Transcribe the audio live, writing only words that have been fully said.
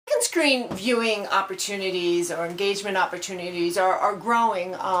on-screen viewing opportunities or engagement opportunities are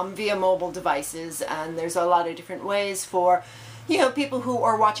growing via mobile devices, and there's a lot of different ways for people who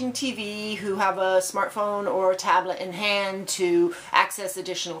are watching TV, who have a smartphone or a tablet in hand, to access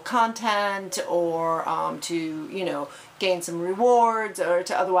additional content, or to gain some rewards, or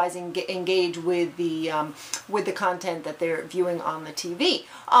to otherwise engage with the content that they're viewing on the TV.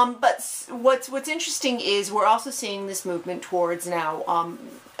 But what's interesting is we're also seeing this movement towards now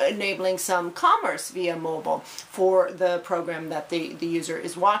enabling some commerce via mobile for the program that the user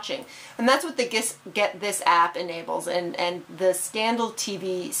is watching. And that's what the Get This app enables, and the Scandal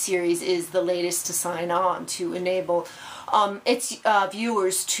TV series is the latest to sign on to enable its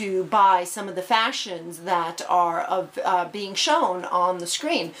viewers to buy some of the fashions that are being shown on the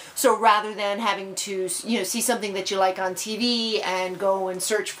screen. So rather than having to see something that you like on TV and go and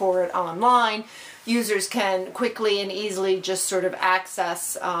search for it online, users can quickly and easily just sort of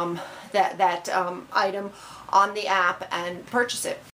access that item on the app and purchase it.